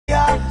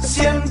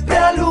siempre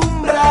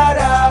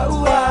alumbrará,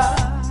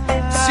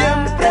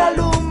 siempre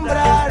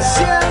alumbrará.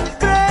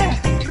 Siempre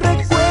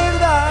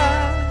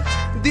recuerda,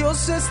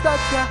 Dios está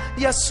acá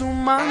y a su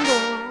mando,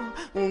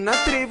 una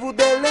tribu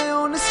de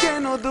leones que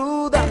no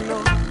dudan,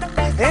 no,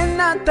 en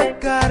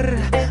atacar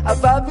a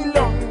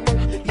Babilón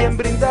y en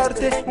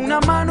brindarte una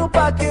mano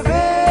pa' que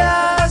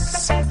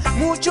veas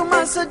mucho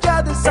más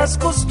allá de esas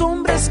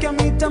costumbres que a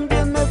mí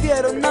también me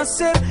vieron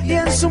nacer y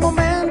en su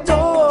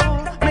momento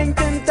me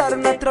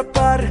intentaron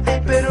atrapar,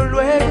 pero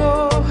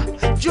luego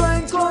yo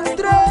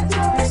encontré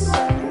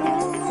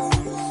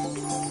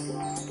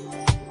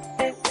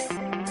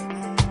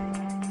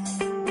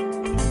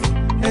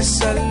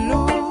esa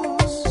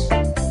luz,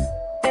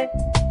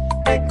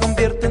 me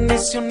convierte en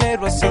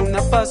misionero hacia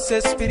una paz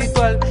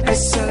espiritual.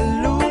 Esa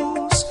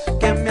luz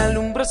que me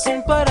alumbra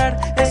sin parar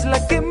es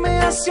la que me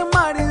hace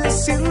amar y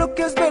decir lo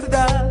que es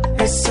verdad.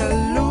 Esa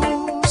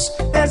luz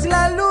es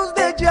la luz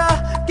de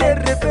ya que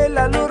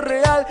revela lo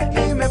real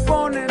y me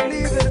pone en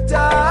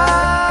libertad.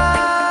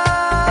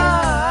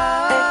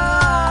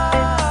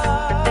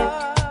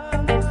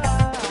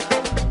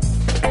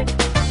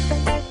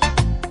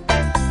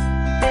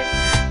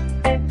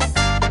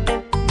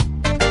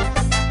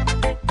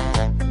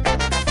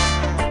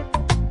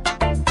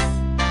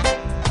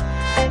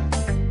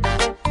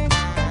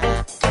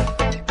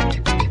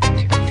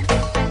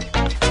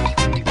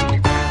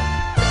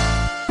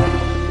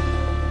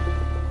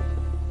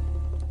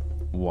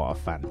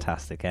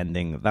 Fantastic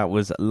ending. That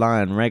was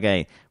Lion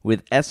Reggae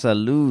with Essa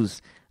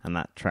Luz, and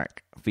that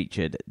track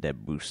featured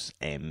Debus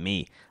and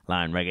Me.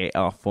 Lion Reggae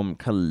are from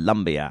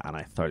Colombia, and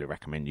I thoroughly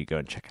recommend you go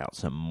and check out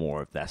some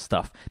more of their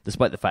stuff.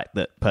 Despite the fact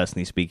that,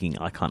 personally speaking,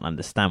 I can't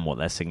understand what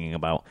they're singing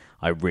about,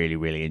 I really,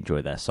 really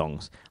enjoy their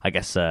songs. I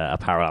guess a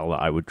parallel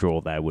that I would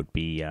draw there would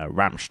be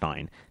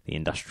Rammstein, the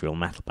industrial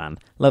metal band.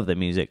 Love their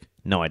music,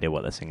 no idea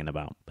what they're singing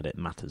about, but it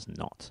matters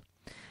not.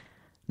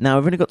 Now,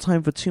 I've only got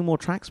time for 2 more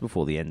tracks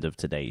before the end of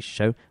today's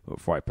show. But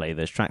before I play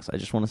those tracks, I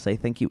just want to say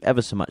thank you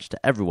ever so much to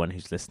everyone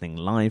who's listening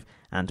live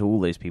and to all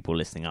those people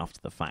listening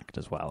after the fact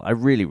as well. I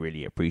really,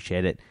 really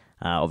appreciate it.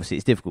 Obviously,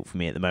 it's difficult for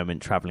me at the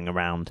moment travelling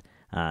around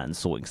and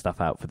sorting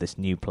stuff out for this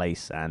new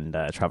place and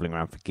travelling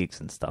around for gigs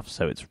and stuff.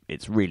 So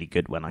it's really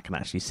good when I can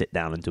actually sit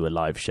down and do a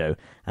live show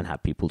and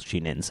have people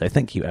tune in. So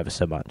thank you ever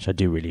so much. I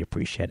do really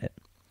appreciate it.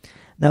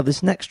 Now,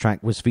 this next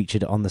track was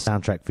featured on the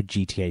soundtrack for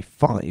GTA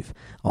 5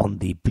 on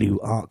the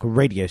Blue Arc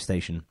radio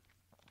station,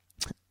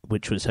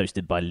 which was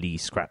hosted by Lee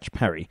Scratch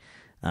Perry.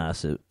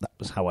 So that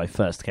was how I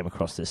first came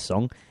across this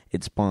song.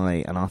 It's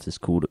by an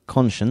artist called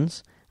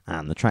Conscience,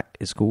 and the track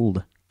is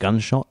called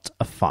Gunshot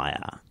of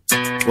Fire.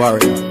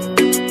 Warrior.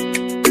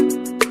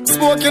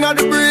 Smoking on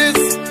the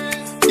breeze,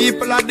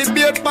 people at the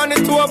beat pan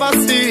it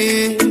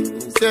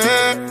overseas.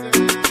 Yeah.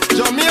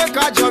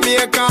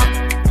 Jamaica.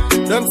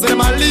 Them say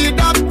my lead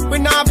up, we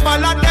not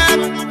follow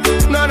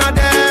them, none of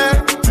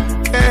them.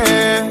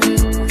 Hey,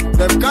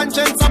 them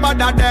conscience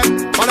about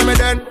them, follow me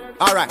then.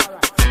 Alright.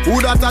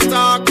 Who that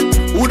attack?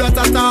 Who that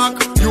attack?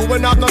 You will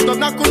not know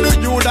that could do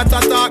you that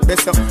attack. They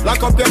say,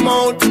 lock up your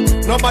mouth,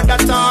 nobody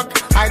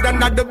attack. I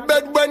done at the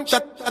bed when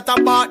shut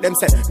apart. Them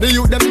say, the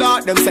youth them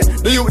dark, them say,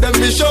 the youth them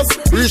vicious.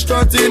 Reach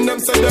 13,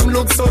 them say them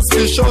look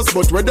suspicious.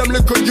 But with them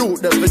little youth,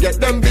 them forget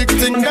them big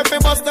thing. Them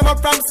fi bust them up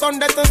from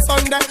Sunday to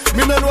Sunday.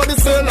 Me no know the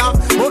seller,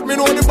 but me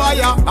know the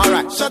buyer.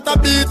 Alright, shut a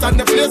beat and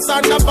the place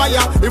on the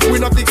fire. If we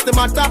not fix the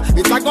matter,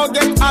 it's a go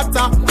get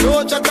hotter.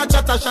 No chatter,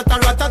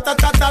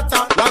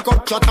 ratatatatata. Lock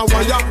up, chatter,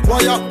 wire.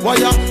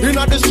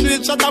 Inna the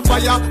street, shut a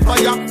fire.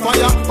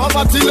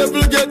 Poverty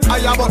level get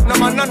higher, but no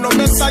man and no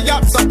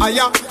messiah. So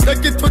higher,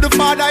 take it to the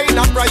Father in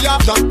a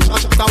prayer. Shut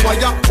a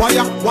wire.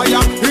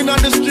 Inna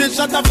the street,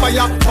 shut a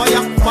fire.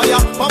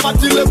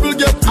 Poverty level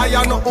get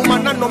higher, no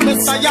woman and no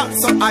messiah.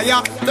 So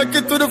higher, take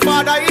it to the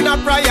Father in a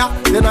prayer.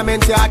 Then I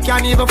meant I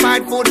can't even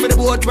find food for the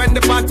boat when the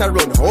pot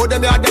run. How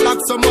them here they lock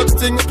so much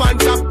thing pan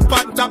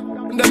top.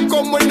 Them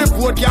come when the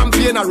vote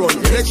campaign a run.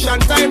 Election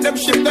time, them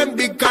ship them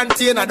big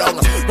container down.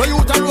 No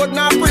youth a road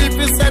now brief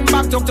is sent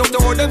back to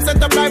them set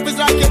up life is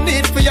like you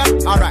need for ya.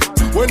 Alright,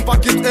 when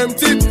pocket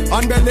empty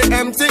and belly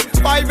empty,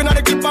 5 in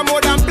the clip are more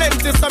than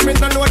plenty. So me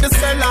no know the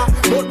seller,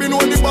 but me know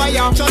the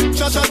buyer.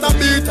 Shut a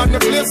beat and the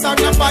place on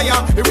the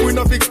fire. If we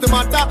no fix the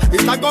matter,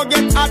 it a go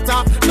get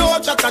hotter. No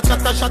chatter,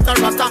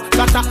 rata.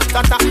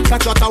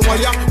 Shut a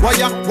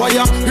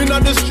wire.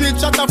 Inna the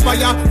street, shut a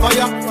fire.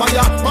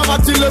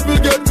 Poverty level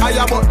get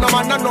higher, but no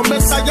man and no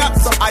messiah.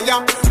 So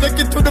higher, take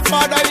it to the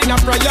Father in a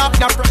prayer.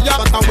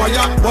 Shut a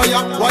wire.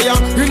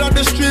 Inna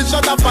the street,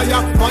 shut a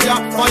fire.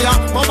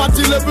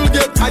 Poverty level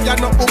get higher,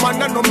 no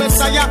woman and no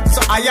messiah.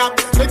 So higher,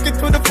 take it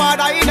to the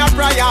Father in a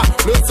prayer.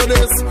 Listen to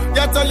this,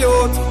 get a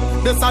youth.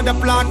 This are the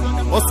plan.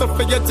 Also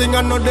forgetting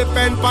and no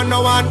depend for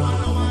no one.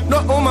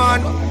 No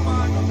woman,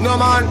 no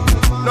man,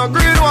 no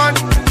green one,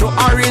 no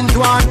orange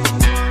one.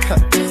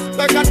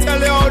 Like I tell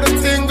you how the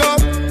thing go.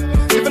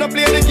 If you don't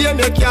play the game,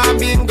 you can't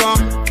bingo.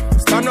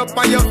 Stand up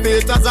on your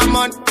feet as a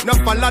man. No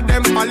follow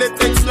them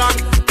politics long.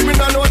 Me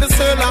don't know the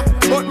seller,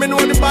 but me know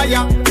the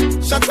buyer.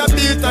 Shut a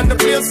beat and the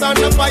place on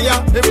the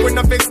fire. If we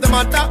not fix the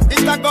matter,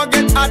 it a go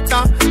get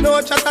hotter.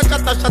 No chatter,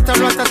 chatter, chatter,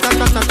 ratata.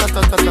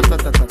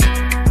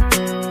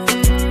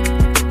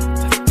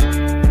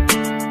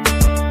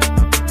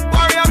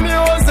 Warrior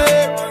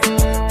music,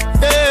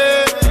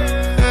 hey, hey,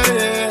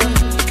 hey.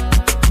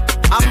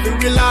 Happy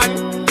we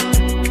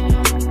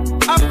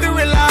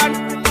land,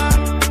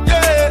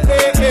 yeah,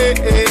 hey, hey,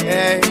 hey,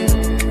 hey.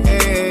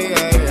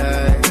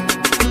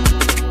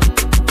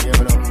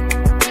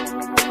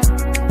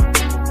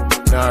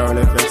 Now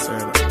really flex it.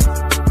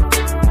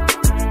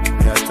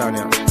 Yeah,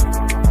 Tanya,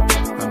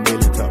 and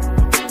build it up.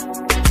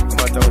 No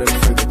matter how them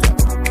figure it up.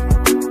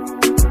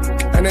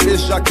 And then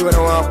this shock you when I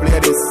want to play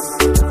this.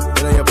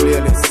 Then you play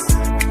this.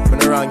 When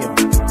I wrong you,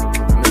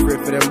 I'm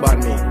afraid for them ban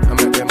me. I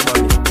make them ban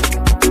me.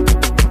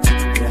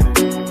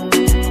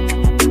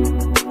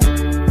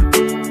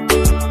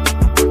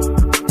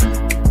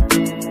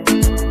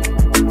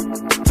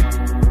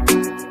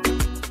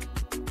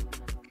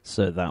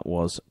 So that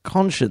was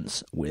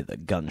Conscience with a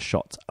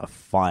Gunshot of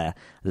Fire.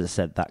 As I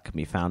said, that can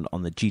be found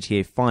on the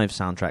GTA 5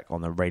 soundtrack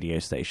on the radio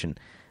station.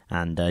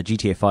 And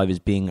GTA 5 is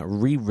being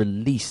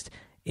re-released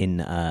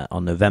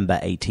on November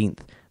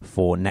 18th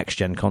for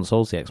next-gen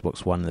consoles, the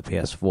Xbox One, the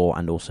PS4,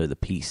 and also the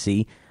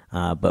PC.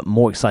 But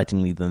more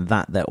excitingly than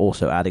that, they're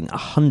also adding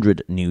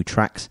 100 new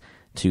tracks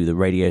to the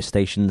radio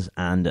stations,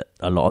 and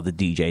a lot of the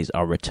DJs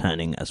are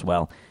returning as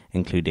well,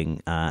 including,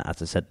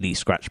 as I said, Lee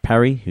Scratch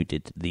Perry, who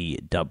did the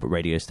dub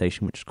radio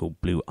station, which is called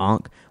Blue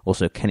Arc.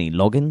 Also Kenny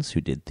Loggins, who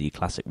did the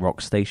classic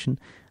rock station.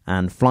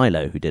 And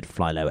Flylo, who did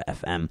Flylo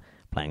FM,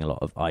 playing a lot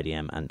of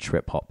IDM and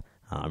trip-hop.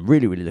 I'm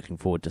really, really looking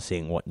forward to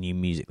seeing what new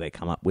music they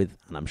come up with,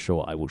 and I'm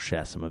sure I will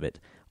share some of it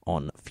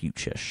on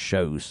future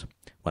shows.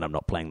 When I'm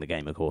not playing the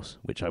game, of course,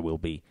 which I will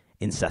be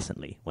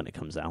incessantly when it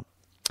comes out.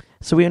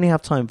 So we only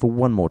have time for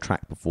one more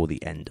track before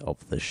the end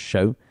of the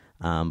show.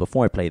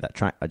 Before I play that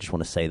track, I just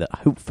want to say that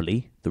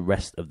hopefully the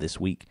rest of this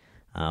week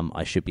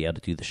I should be able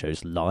to do the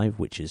shows live,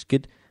 which is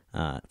good.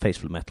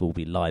 Faceful of Metal will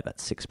be live at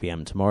 6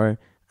 p.m. tomorrow,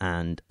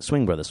 and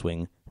Swing Brother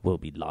Swing will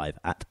be live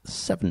at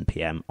 7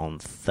 p.m. on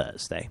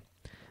Thursday.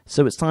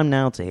 So it's time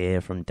now to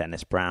hear from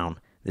Dennis Brown.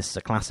 This is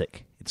a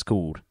classic. It's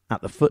called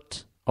At the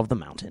Foot of the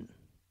Mountain.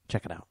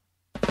 Check it out.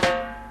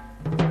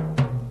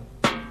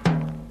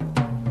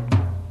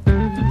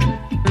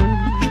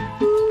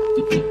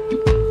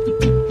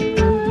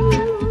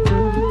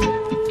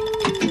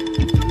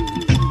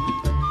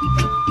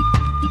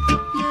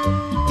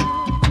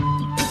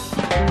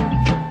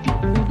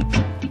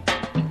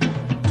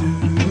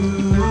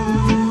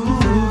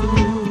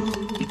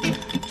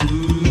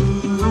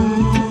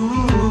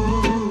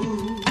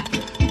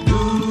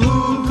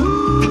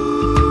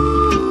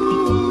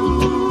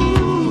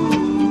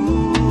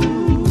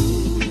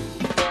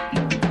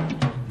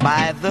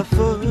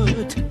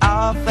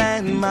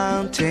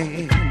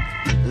 Mountain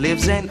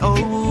lives an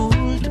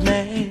old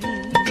man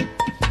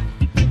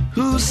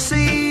who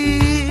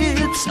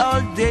sits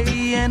all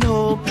day and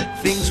hope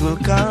things will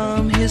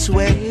come his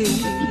way.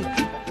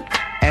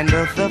 And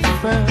the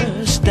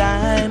first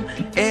time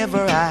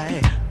ever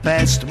I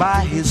passed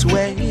by his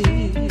way,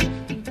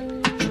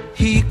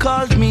 he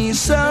called me,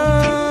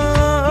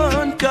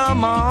 son,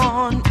 come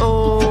on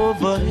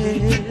over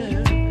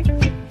here.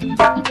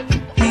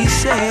 He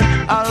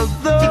said,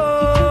 although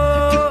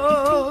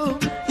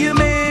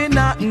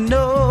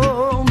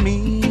know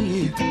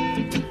me,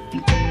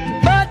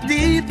 but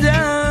deep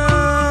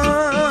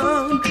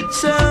down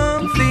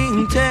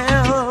something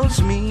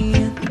tells me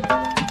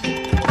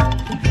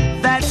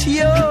that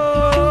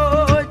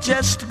you're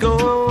just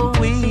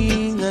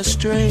going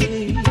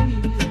astray.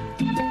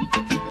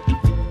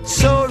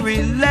 So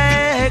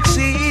relax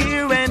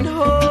here and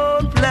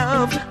hope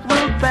love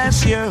will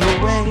pass your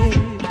way.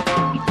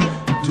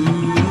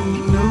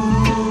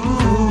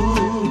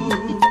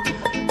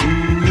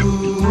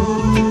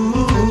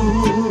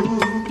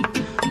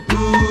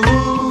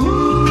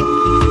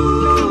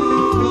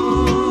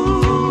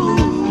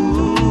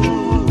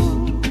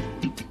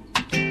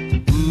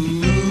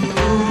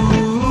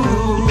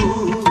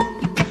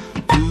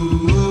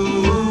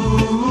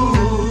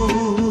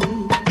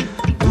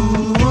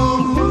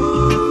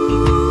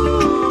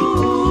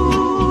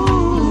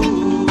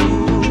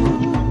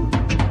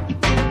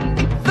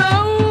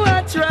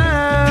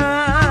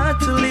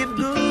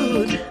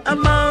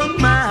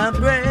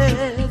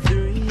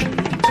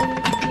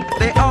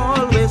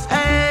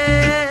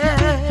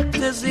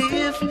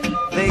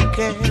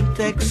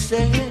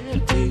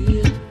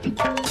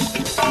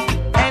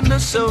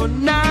 So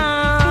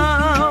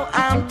now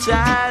I'm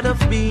tired of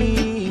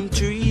being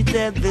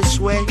treated this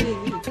way.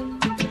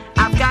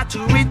 I've got to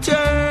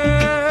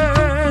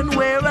return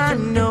where I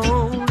know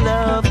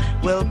love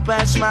will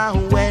pass my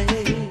way.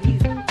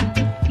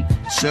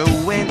 So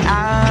when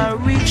I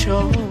reach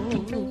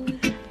home,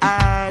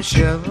 I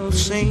shall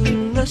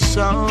sing a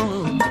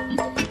song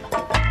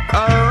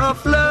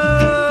of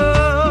love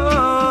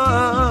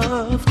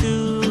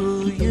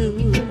to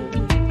you,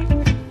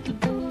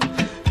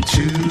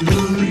 to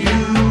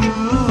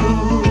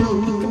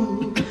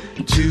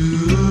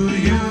you.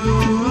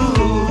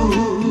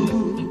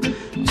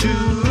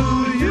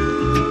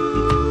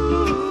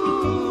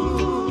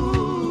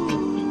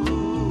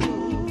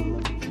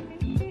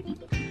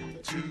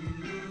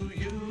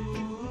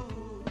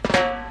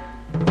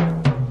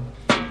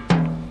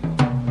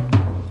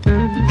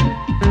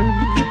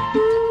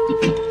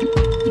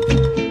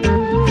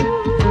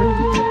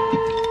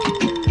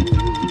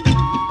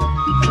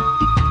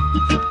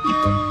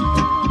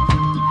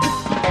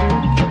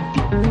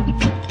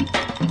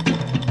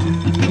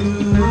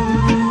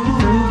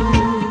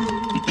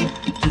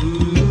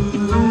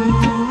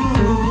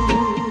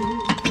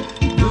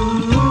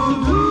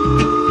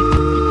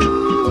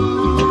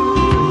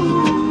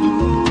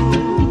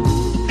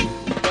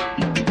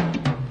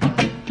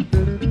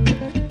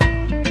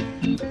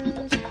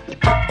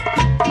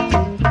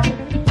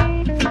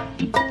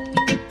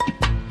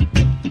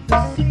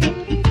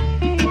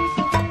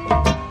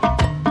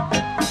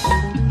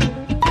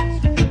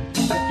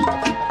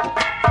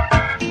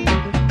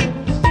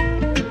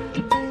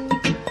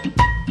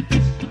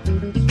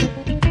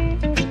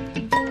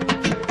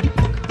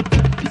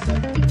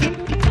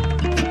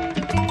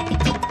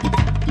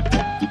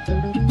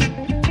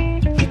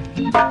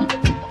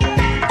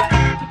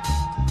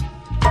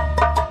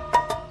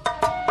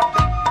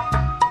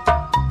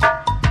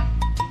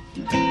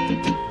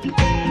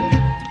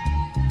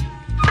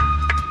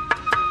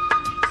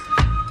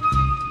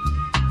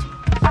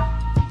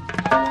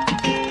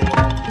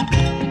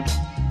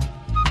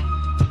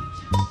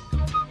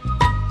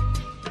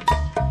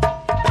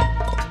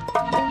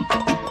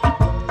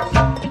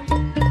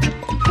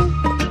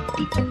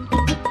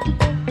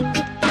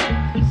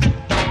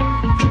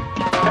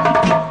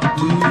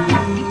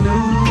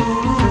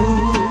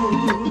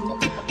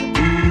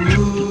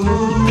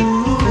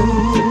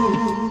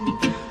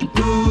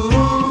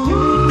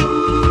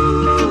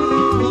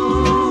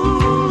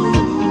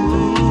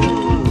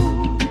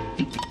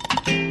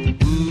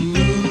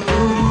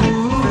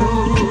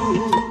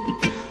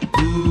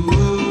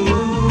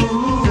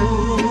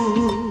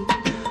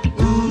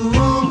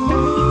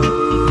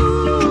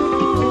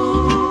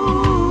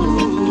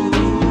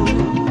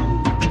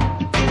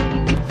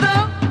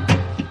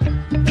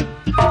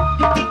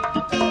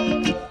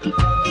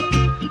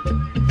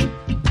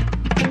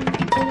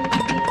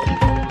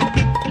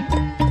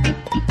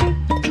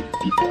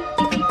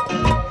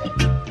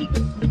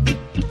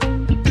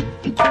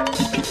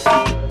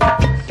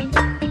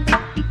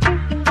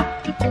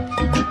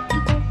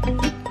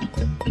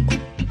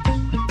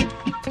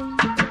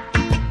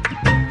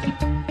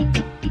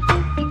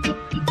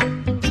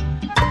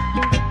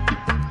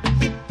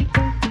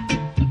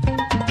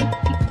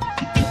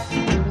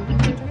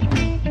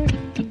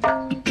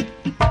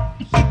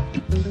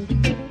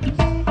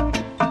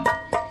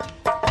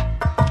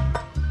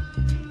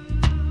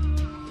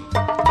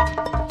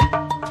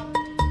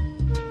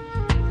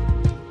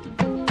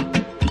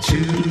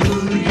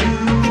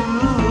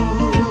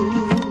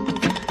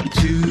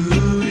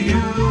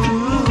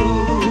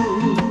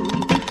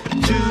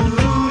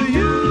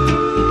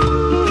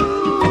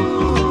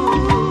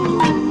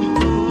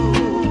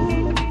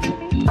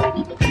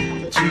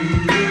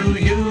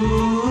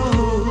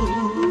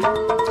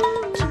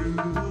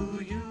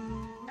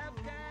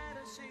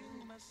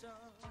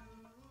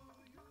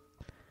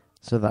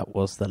 So that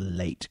was the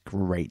late,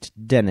 great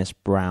Dennis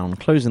Brown,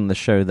 closing the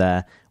show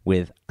there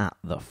with At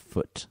the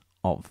Foot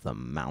of the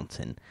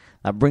Mountain.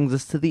 That brings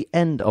us to the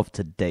end of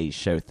today's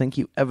show. Thank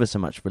you ever so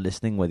much for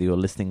listening, whether you're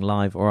listening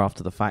live or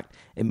after the fact.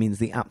 It means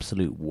the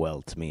absolute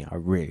world to me. I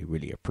really,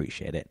 really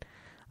appreciate it.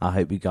 I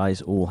hope you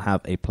guys all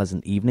have a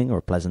pleasant evening or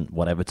a pleasant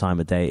whatever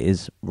time of day it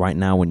is right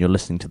now when you're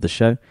listening to the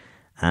show.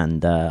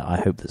 And I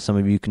hope that some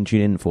of you can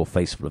tune in for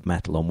Faceful of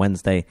Metal on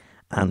Wednesday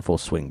and for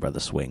Swing Brother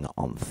Swing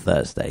on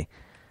Thursday.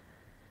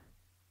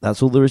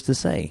 That's all there is to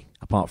say,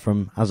 apart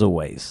from, as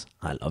always,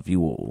 I love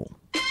you all.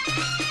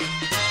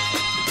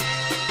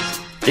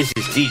 This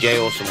is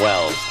DJ Orson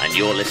Welles, and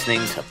you're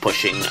listening to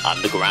Pushing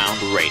Underground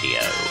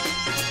Radio.